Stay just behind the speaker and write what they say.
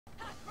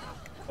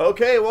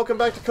Okay, welcome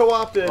back to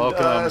Co-opted.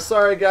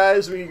 Sorry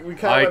guys, we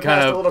kind of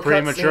passed a little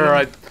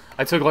premature.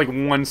 I took like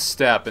one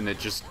step and it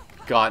just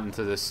got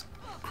into this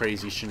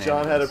crazy shenanigans.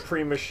 John had a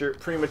premature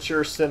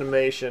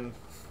cinemation.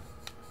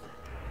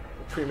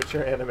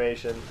 Premature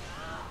animation.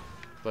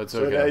 But it's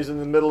so okay. now he's in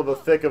the middle of a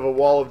thick of a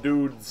wall of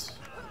dudes.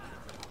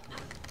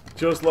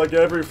 Just like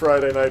every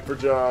Friday night for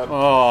John.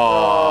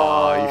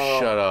 Oh, you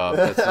shut up.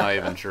 That's not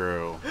even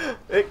true.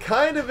 It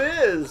kind of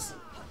is.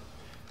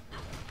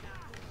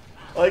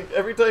 Like,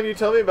 every time you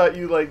tell me about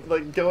you,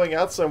 like going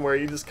out somewhere,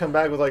 you just come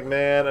back with, like,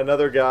 man,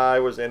 another guy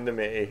was into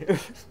me.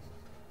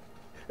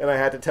 And I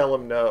had to tell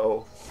him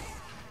no.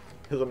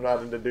 Because I'm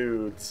not into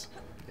dudes.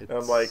 And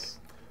I'm like,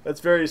 that's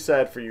very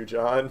sad for you,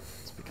 John.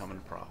 It's becoming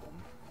a problem.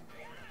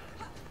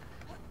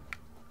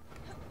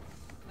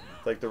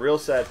 Like, the real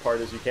sad part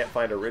is you can't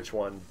find a rich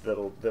one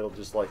that'll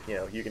just, like, you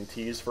know, you can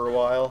tease for a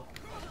while.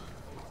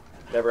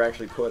 Never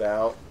actually put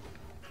out.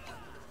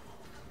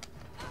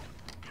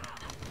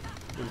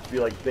 He'd be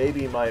like,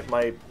 baby, my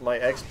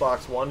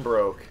Xbox One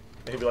broke.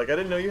 And he'd be like, I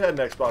didn't know you had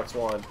an Xbox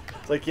One.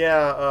 It's like,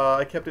 yeah,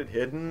 I kept it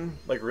hidden,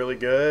 like, really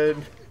good.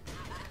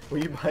 Will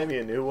you buy me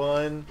a new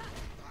one?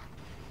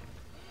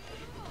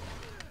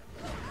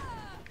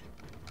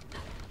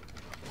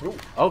 Ooh.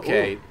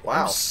 Okay. Ooh,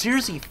 wow. I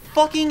seriously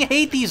fucking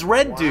hate these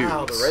red dudes.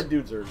 Wow, the red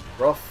dudes are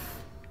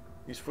rough.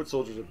 These foot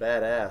soldiers are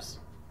badass.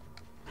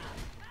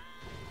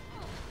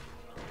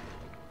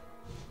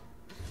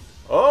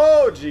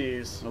 Oh,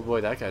 jeez. Oh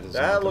boy, that guy doesn't.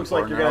 That looks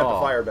like you're gonna have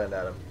to firebend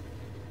at him.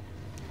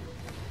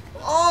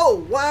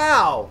 Oh,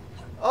 wow.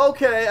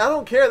 Okay, I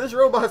don't care. This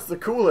robot's the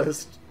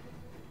coolest.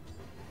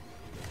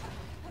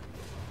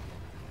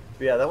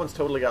 But yeah, that one's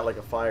totally got like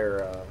a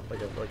fire,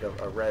 like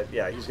a red.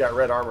 Yeah, he's got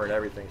red armor and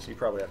everything, so you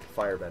probably have to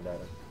firebend at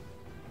him.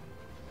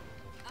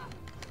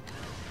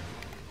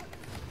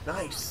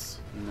 Nice.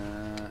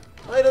 Nah.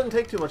 Well, it doesn't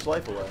take too much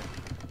life away.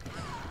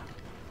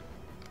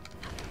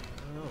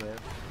 Oh man.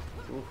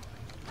 Ooh.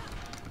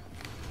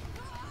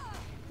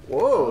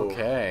 Whoa.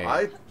 Okay.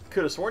 I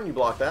could have sworn you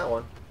blocked that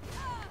one.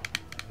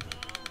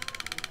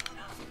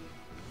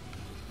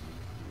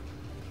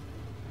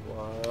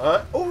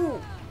 What?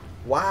 Ooh.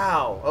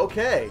 Wow.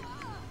 Okay.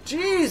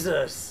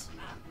 Jesus.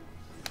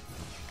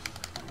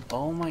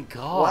 Oh my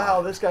god.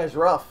 Wow, this guy's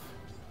rough.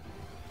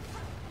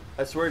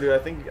 I swear, dude. I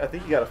think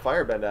you got a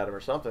firebend at him or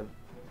something.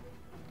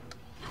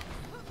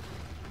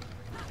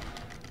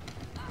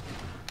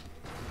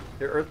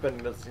 Your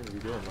earthbending doesn't seem to be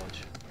doing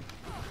much.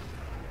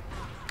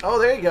 Oh,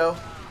 there you go.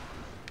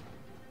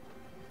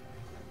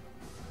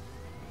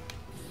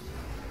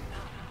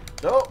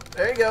 Oh,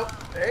 there you go.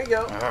 There you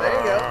go. There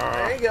you go.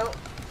 There you go.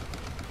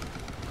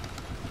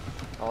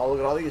 Oh, look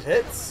at all these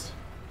hits.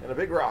 And a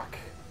big rock.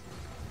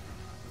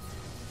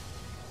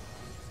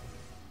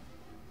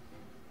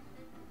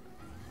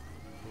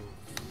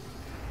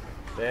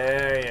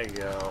 There you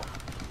go.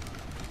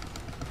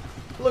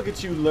 Look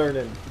at you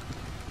learning.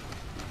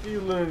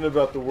 You learning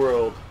about the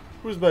world.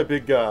 Who's my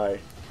big guy?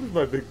 Who's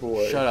my big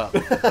boy? Shut up.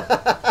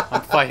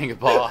 I'm fighting a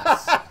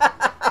boss.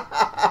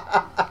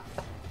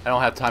 I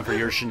don't have time for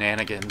your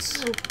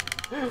shenanigans.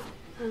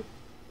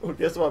 Well,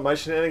 guess what? My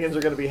shenanigans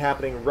are going to be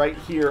happening right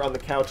here on the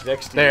couch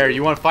next to you. There,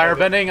 you want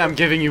firebending? I'm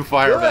giving you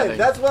firebending. Good,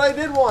 that's what I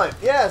did want.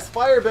 Yes,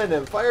 firebend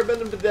him. Firebend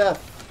him to death.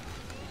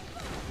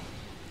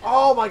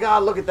 Oh my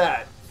god, look at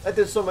that. That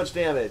did so much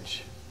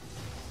damage.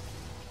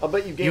 I'll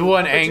bet you gain... You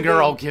want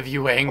anger, I'll give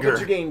you anger. I'll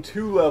bet you gain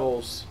 2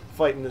 levels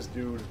fighting this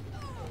dude.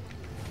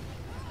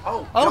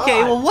 Oh, god.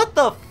 Okay, well, what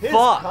the His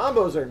fuck?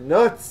 combos are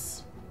nuts.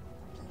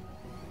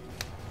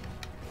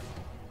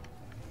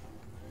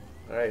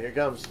 Alright, here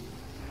comes.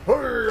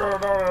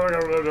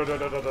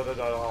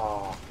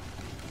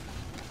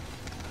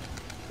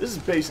 This is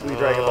basically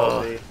Dragon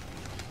Ball Z.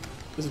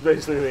 This is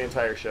basically the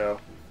entire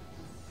show.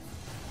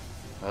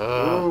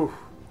 Ooh.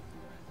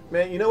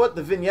 Man, you know what?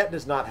 The vignette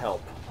does not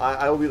help.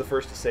 I will be the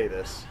first to say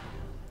this.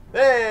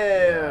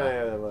 Hey!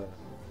 Yeah.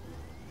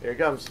 Here it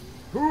comes.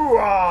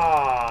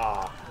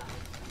 Hoo-ah!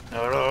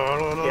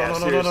 Yeah,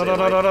 seriously.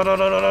 Like, use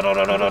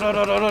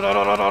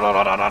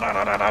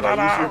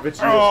your Vegeta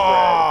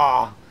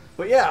spread.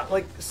 But yeah,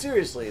 like,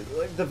 seriously,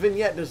 like, the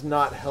vignette does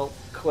not help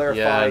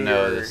clarify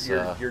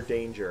your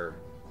danger.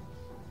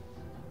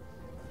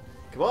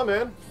 Come on,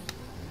 man.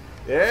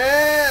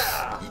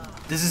 Yeah!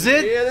 This is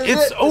it? Yeah,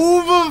 it's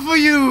over for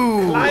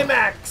you!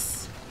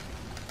 Climax!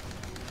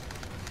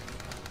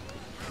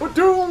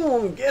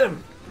 Ba-doom! Get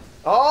him!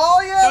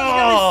 Oh, yeah! He's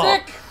gonna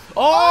be sick!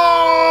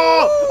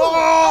 Oh!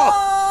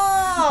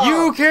 Oh!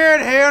 You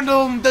can't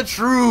handle the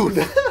truth!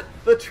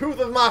 The truth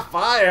of my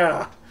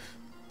fire!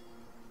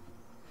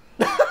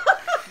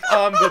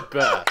 I'm the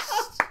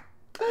best.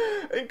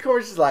 And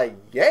Korra's like,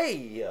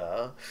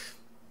 yeah!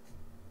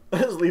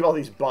 Let's leave all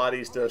these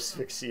bodies to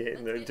asphyxiate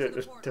and to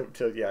catch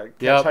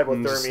hypothermia.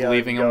 I'm just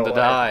leaving them to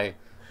die.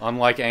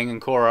 Unlike Aang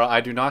and Korra,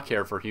 I do not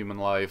care for human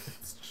life.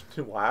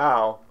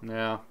 Wow.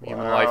 Yeah,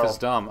 human life is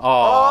dumb.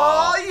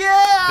 Oh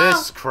yeah!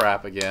 This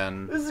crap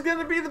again. This is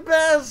gonna be the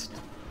best.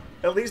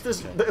 At least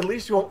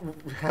you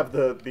won't have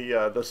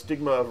the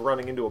stigma of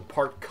running into a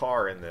parked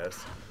car in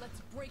this.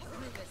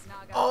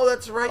 Oh,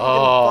 that's right. You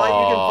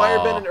can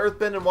firebend and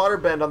earthbend and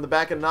waterbend on the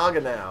back of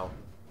Naga now.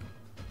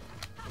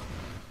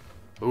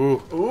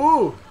 Ooh.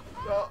 Ooh.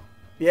 Oh,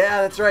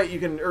 yeah, that's right. You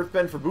can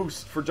earthbend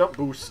for jump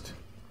boost.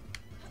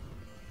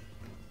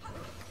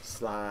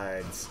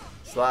 Slides.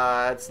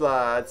 Slide,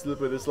 slide, slip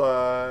with a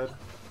slide.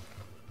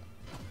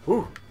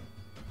 Woo.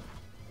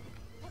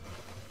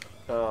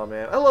 Oh,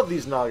 man. I love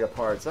these Naga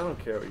parts. I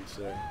don't care what you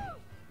say.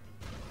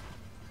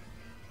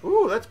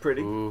 Ooh, that's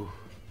pretty. Ooh.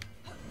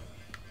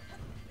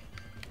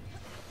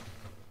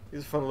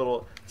 These fun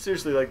little...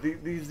 Seriously, like,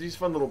 these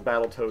fun little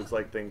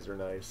Battletoads-like things are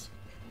nice.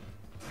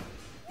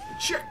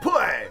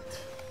 Checkpoint!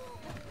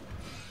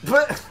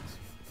 But...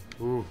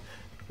 Ooh.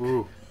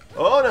 Ooh.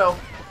 Oh, no.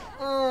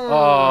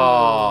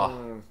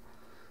 Oh.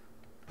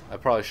 I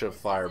probably should have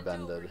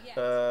firebended.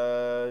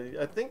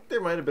 I think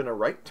there might have been a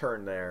right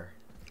turn there.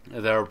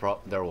 There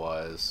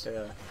was.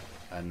 Yeah.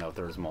 I didn't know if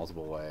there was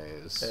multiple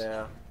ways.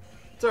 Yeah.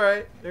 It's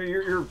alright.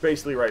 You're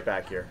basically right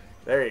back here.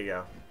 There you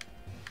go.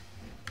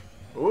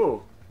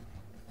 Ooh.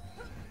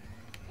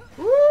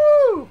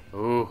 Woo!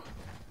 Ooh.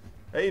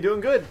 Hey, you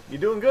doing good. You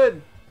doing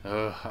good.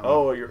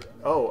 Oh, your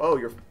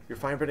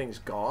firebending's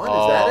gone?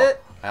 Is that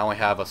it? I only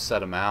have a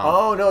set amount.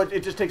 Oh, no,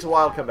 it just takes a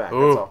while to come back.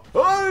 Ooh. That's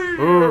all.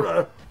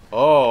 Ooh.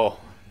 Oh.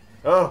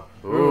 Oh.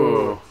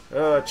 Ooh.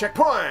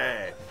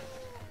 Checkpoint!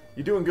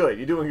 You're doing good.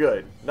 You're doing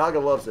good. Naga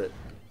loves it.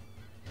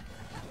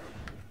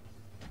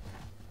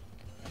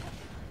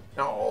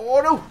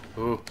 Oh,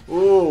 no! Ooh.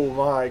 Oh,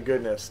 my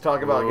goodness.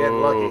 Talk about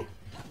getting lucky.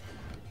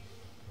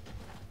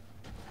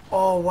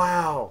 Oh,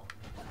 wow.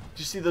 Did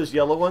you see those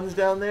yellow ones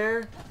down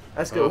there?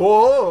 That's good.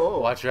 Whoa!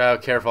 Watch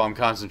out. Careful. I'm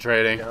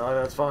concentrating. No,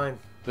 that's fine.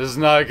 This is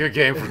not a good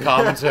game for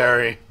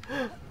commentary.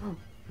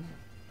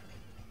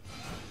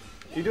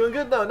 You doing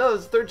good though? No,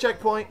 this is the third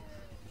checkpoint.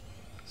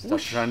 Stop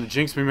trying to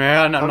jinx me,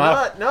 man. I'm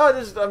not. No,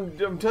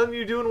 I'm telling you,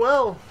 you're doing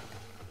well.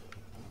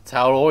 That's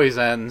how it always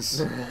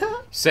ends.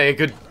 Say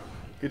good.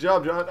 Good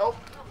job, John. Oh,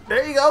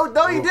 there you go.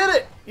 No, you did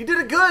it. You did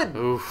it good.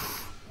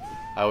 Oof.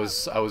 I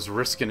was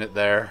risking it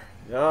there.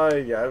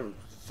 Yeah,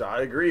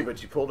 I agree,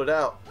 but you pulled it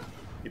out.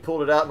 You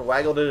pulled it out and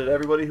waggled it at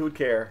everybody who would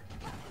care.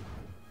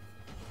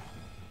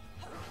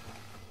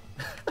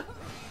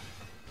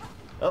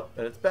 Oh,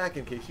 and it's back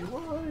in case you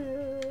want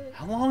it.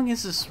 How long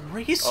is this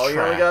race Oh, track?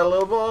 you only got a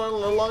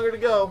little longer to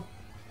go.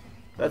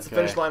 That's the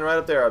finish line right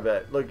up there, I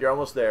bet. Look, you're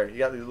almost there. You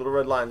got these little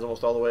red lines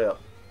almost all the way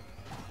up.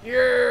 Yeah!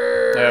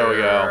 There we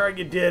go.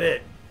 You did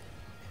it.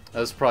 That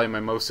was probably my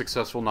most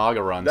successful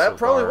Naga run That so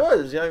probably far.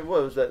 was. Yeah,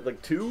 what was that?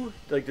 Like two?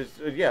 Like just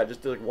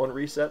just like one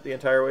reset the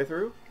entire way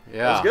through.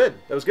 Yeah. That was good.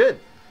 That was good.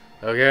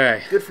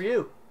 Okay. Good for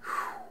you.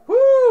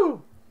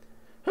 Woo!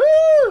 Woo!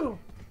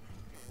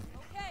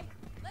 Okay,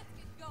 let's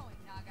get going,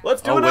 Naga.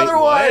 Let's do Oh, another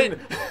wait, one.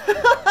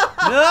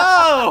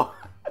 No!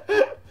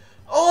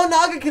 Oh,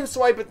 Naga can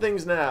swipe at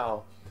things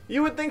now.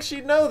 You would think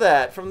she'd know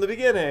that from the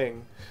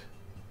beginning.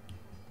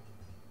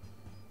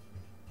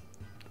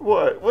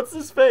 What? What's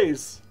this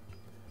face?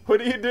 What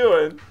are you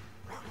doing?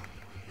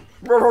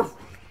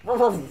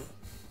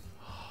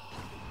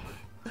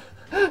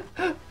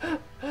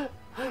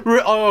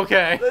 Oh,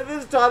 okay. They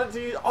just taught it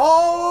to you.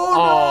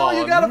 Oh, no!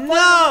 You gotta find the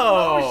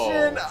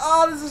motion.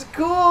 Oh, this is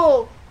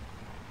cool.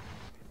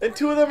 And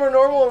two of them are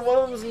normal and one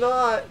of them is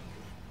not.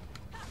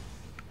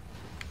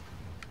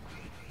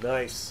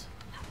 Nice.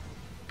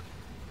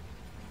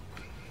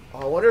 Oh,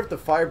 I wonder if the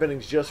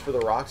firebending's just for the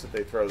rocks that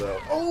they throw, though.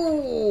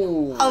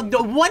 Oh!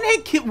 The one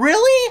hit kill?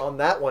 Really? On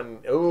that one.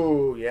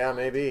 Oh, yeah,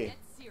 maybe.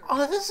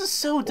 Oh, this is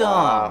so dumb.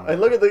 Wow.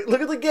 And look at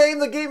the game.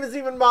 The game is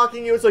even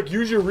mocking you. It's like,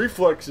 use your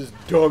reflexes,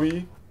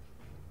 dummy.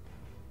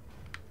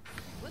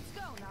 Let's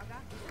go,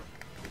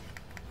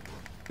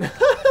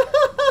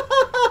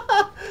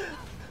 Naga.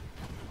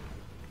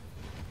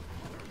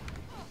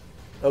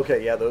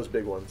 Okay, yeah, those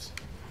big ones.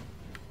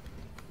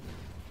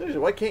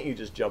 Seriously, why can't you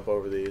just jump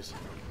over these?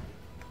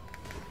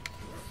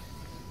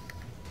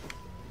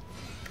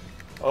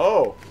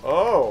 Oh,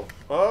 oh,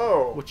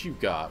 oh. What you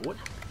got? What?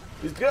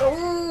 He's got.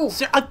 Ooh!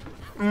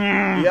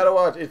 Mm. You gotta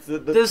watch. It's the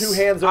two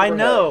hands overhead. I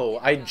know.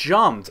 I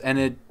jumped and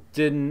it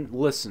didn't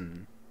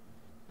listen.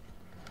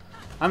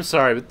 I'm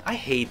sorry, but I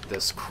hate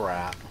this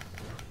crap.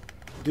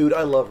 Dude,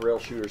 I love rail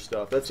shooter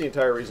stuff. That's the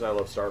entire reason I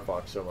love Star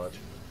Fox so much.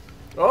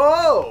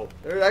 Oh!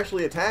 They're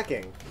actually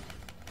attacking.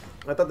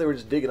 I thought they were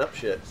just digging up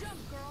shit.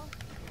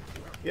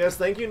 Yes,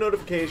 thank you,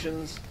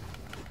 notifications.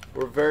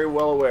 We're very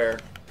well aware.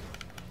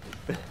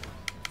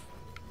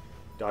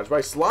 Dodge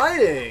by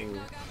sliding!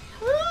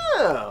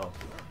 Oh!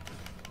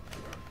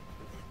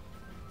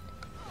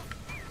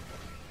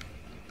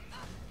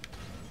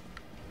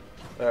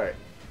 Alright.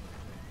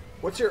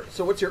 What's your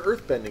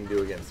earthbending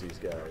do against these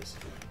guys?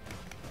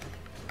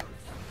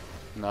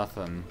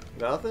 Nothing.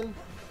 Nothing?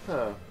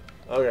 Huh.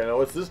 Okay, now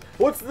what's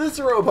this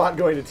robot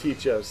going to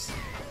teach us?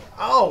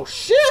 Oh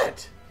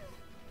shit!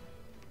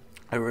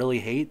 I really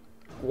hate.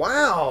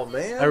 Wow,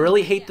 man. I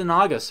really hate the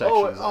Naga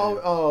sections.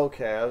 Oh,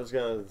 okay. I was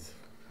gonna.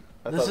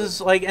 This is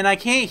like, and I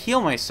can't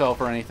heal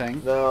myself or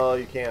anything. No,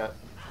 you can't.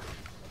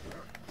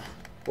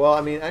 Well,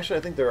 I mean, actually,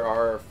 I think there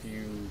are a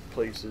few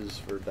places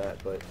for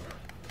that, but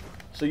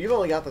So you've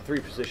only got the 3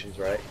 positions,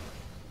 right?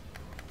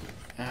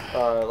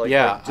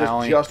 Yeah,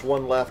 like just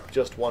one left,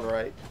 just one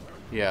right.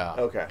 Yeah.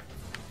 Okay.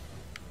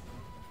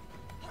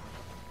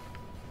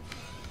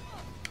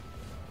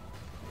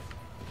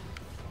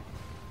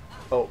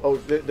 Oh,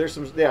 there's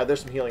some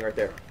healing right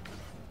there.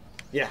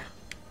 Yeah.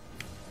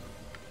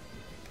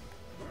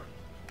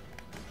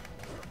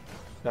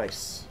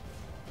 Nice.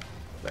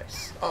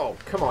 Nice. Oh,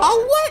 come on.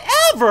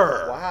 Oh,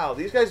 whatever! Wow,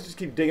 these guys just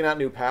keep digging out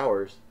new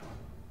powers.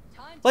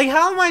 Like,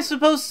 how am I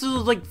supposed to,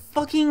 like,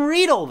 fucking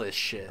read all this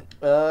shit?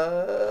 I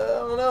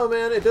don't know,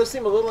 man. It does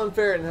seem a little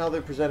unfair in how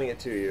they're presenting it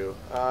to you.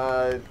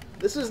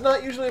 This is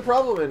not usually a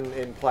problem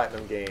in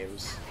Platinum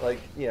games.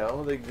 Like, you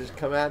know, they just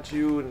come at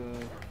you and...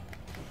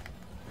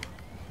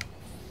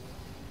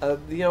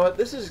 you know what?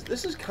 This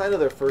is kind of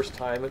their first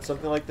time at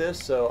something like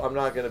this, so I'm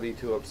not going to be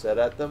too upset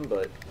at them,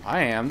 but...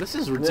 I am. This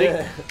is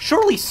ridiculous.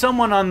 Surely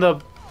someone on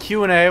the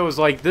Q&A was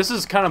like, this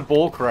is kind of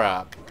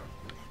bullcrap.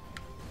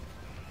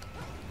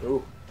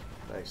 Ooh,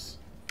 nice.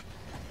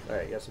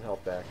 Alright, got some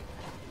health back.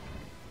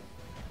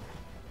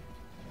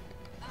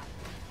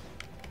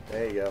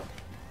 There you go.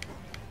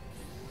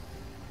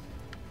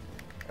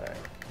 Alright.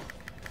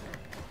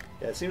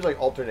 Yeah, it seems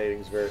like alternating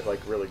is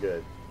really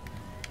good.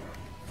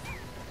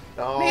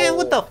 Oh. Man,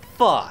 what the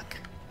fuck?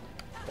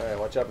 Alright,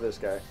 watch out for this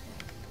guy.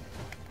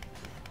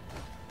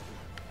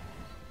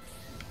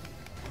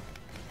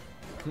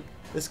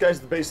 This guy's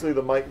basically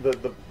the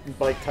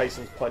Mike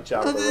Tyson's punch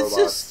out of the robots.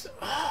 Just...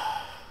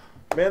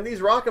 Man, these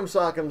Rock'em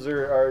Sock'ems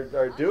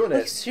are doing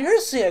like, it.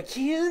 seriously, I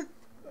can't.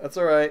 That's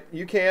alright.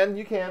 You can.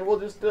 We'll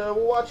just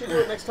we'll watch you do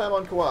it next time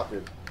on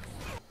Co-opted.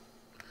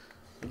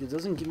 Like, it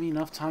doesn't give me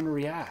enough time to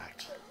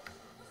react.